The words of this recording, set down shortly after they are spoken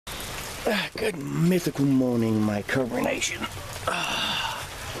Good mythical morning, my Cobra Nation.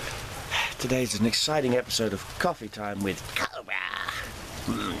 Today's an exciting episode of Coffee Time with Cobra.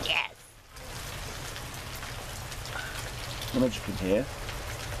 Yes. And as you can hear,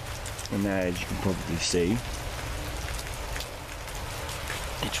 and as you can probably see,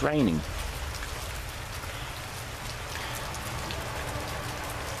 it's raining.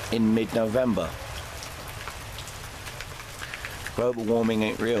 In mid-November. Global warming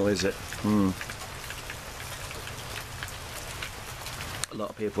ain't real, is it? A lot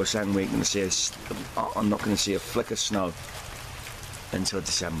of people are saying we're going to see I'm not going to see a flick of snow until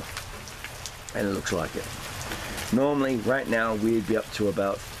December, and it looks like it. Normally, right now, we'd be up to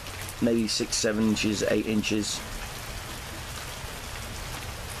about maybe 6, 7 inches, 8 inches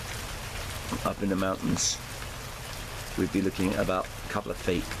up in the mountains. We'd be looking at about a couple of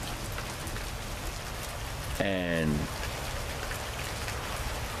feet, and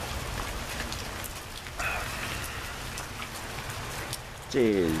it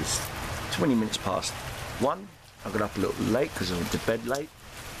is 20 minutes past 1. I got up a little late because I went to bed late.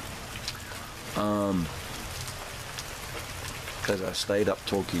 Because I stayed up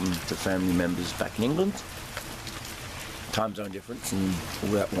talking to family members back in England. Time zone difference and all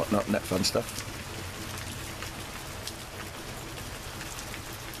that whatnot and that fun stuff.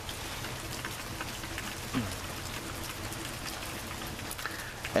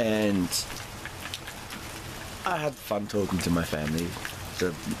 And I had fun talking to my family,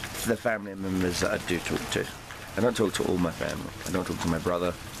 the family members that I do talk to. I don't talk to all my family. I don't talk to my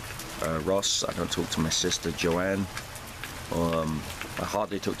brother, Ross. I don't talk to my sister, Joanne. I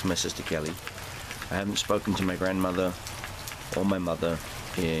hardly talk to my sister, Kelly. I haven't spoken to my grandmother or my mother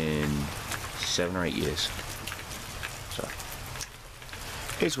in 7 or 8 years. So,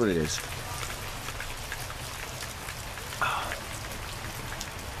 here's what it is.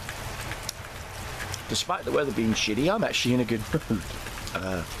 Despite the weather being shitty, I'm actually in a good mood.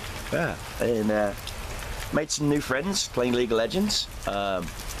 And made some new friends playing League of Legends.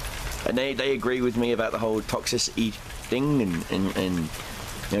 And they agree with me about the whole toxicity thing and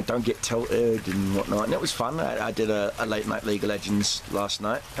you know, don't get tilted and whatnot. And it was fun. I did a late night League of Legends last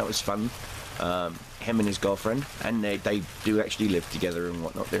night. That was fun. Him and his girlfriend, and they do actually live together and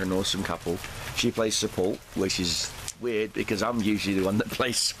whatnot. They're an awesome couple. She plays support, which is weird because I'm usually the one that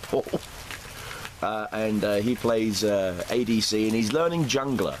plays support. And he plays ADC, and he's learning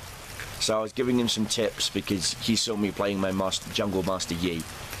jungler. So I was giving him some tips because he saw me playing my jungle Master Yi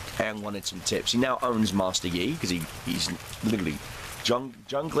and wanted some tips. He now owns Master Yi because he's literally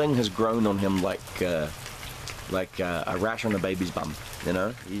jungling has grown on him like a rash on a baby's bum. You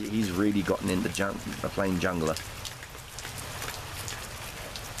know, he's really gotten into playing jungler.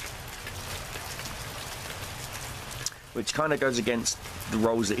 Which kind of goes against the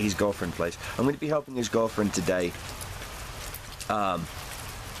roles that his girlfriend plays. I'm going to be helping his girlfriend today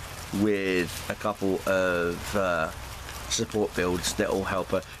with a couple of support builds that will help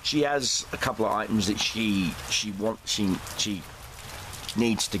her. She has a couple of items that she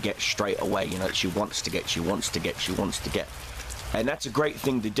needs to get straight away. You know, she wants to get, and that's a great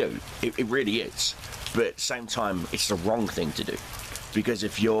thing to do. It really is. But at the same time, it's the wrong thing to do, because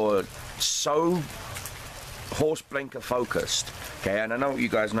if you're so horse blinker focused, okay, and I know what you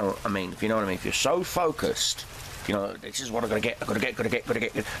guys know, I mean, if you know what I mean, if you're so focused, you know, this is what I gotta get,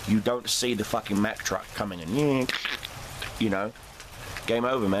 you don't see the fucking Mack truck coming in, you know, game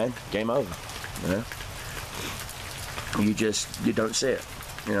over, man, game over, you know, you don't see it,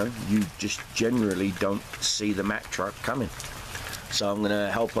 you know, you just generally don't see the Mack truck coming. So I'm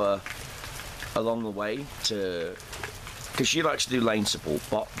gonna help her along the way because she likes to do lane support,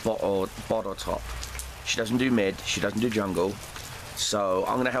 bot or top. She doesn't do mid, she doesn't do jungle, so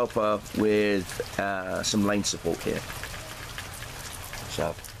I'm going to help her with some lane support here.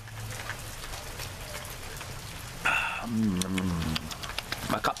 So,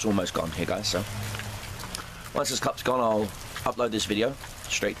 my cup's almost gone here, guys, so once this cup's gone, I'll upload this video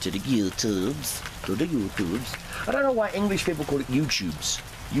straight to the YouTubes. I don't know why English people call it YouTubes.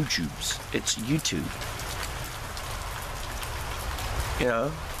 It's YouTube. You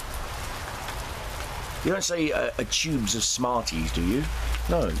know? You don't say a tubes of Smarties, do you?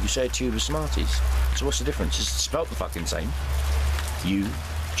 No, you say a tube of Smarties. So what's the difference? It's spelt the fucking same.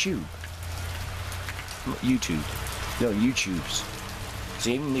 YouTube. Not YouTube. No, YouTubes.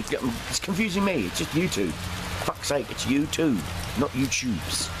 See, it's confusing me. It's just YouTube. For fuck's sake, it's YouTube, not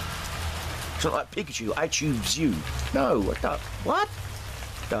YouTubes. It's not like Pikachu, I choose you. No, what the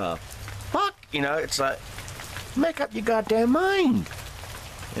fuck? You know, it's like, make up your goddamn mind.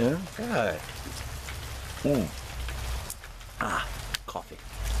 You know, God. Coffee.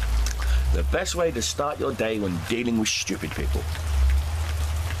 The best way to start your day when dealing with stupid people.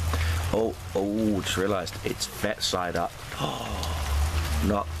 Oh, just realised it's vet side up.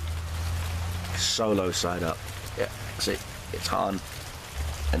 Not solo side up. Yeah, see, it's Han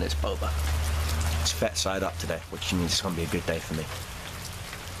and it's Boba. It's vet side up today, which means it's going to be a good day for me.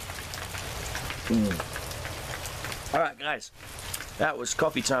 Alright guys, that was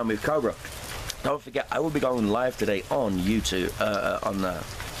Coffee Time with Cobra. Don't forget, I will be going live today on YouTube, on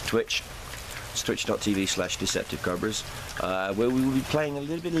Twitch. It's twitch.tv/DeceptiveCobras, where we will be playing a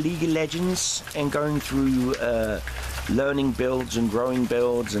little bit of League of Legends and going through learning builds and growing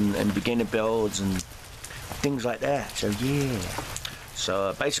builds and beginner builds and things like that. So yeah.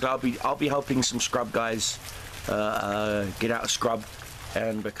 So basically, I'll be helping some scrub guys get out of scrub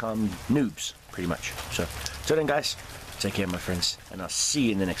and become noobs, pretty much. So then, guys, take care, my friends, and I'll see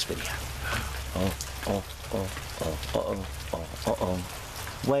you in the next video.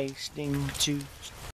 Wasting 2